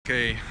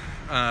a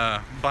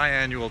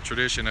biannual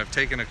tradition. I've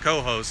taken a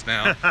co-host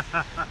now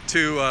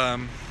to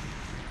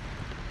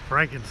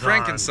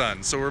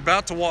Frankenson. So we're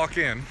about to walk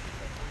in.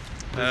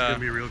 It's gonna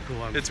be real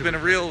cool. It's been a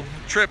real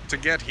trip to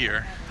get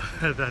here.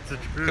 That's a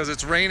truth. Because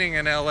it's raining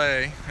in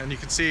LA, and you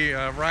can see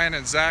Ryan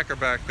and Zack are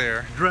back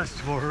there. Dressed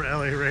for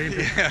LA rain.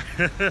 Yeah.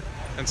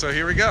 And so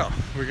here we go.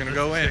 We're gonna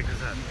go in.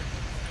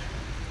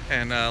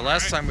 And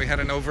last time we had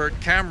an overt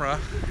camera,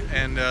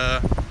 and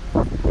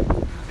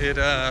it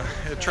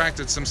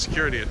attracted some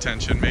security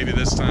attention. Maybe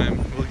this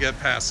time we'll get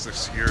past the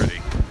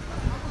security.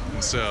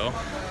 And so.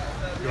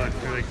 You want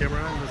to turn the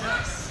camera on?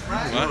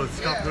 What? Oh,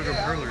 stop looking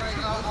curlers.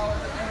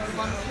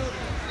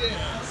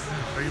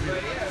 Are you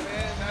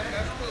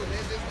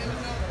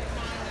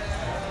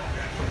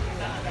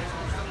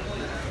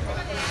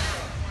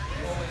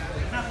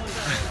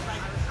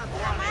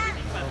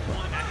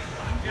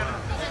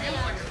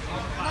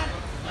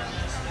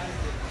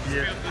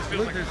Yeah,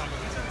 look, there's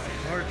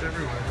hearts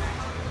everywhere.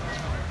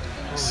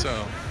 So.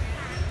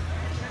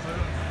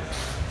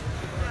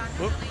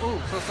 Whoop.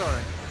 Oh, so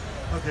sorry.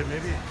 Okay,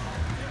 maybe.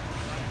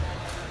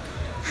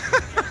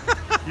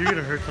 You're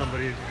gonna hurt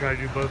somebody if you try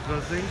to do both of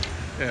those things.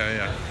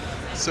 Yeah.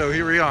 So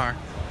here we are.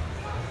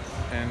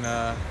 And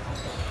oh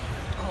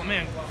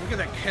man, look at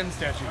that Ken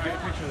statue. Get a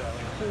picture of that.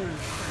 Like, holy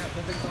crap,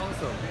 that thing's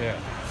awesome. yeah.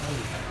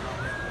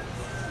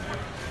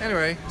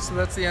 Anyway, so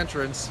that's the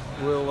entrance.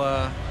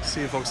 We'll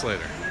see you folks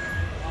later.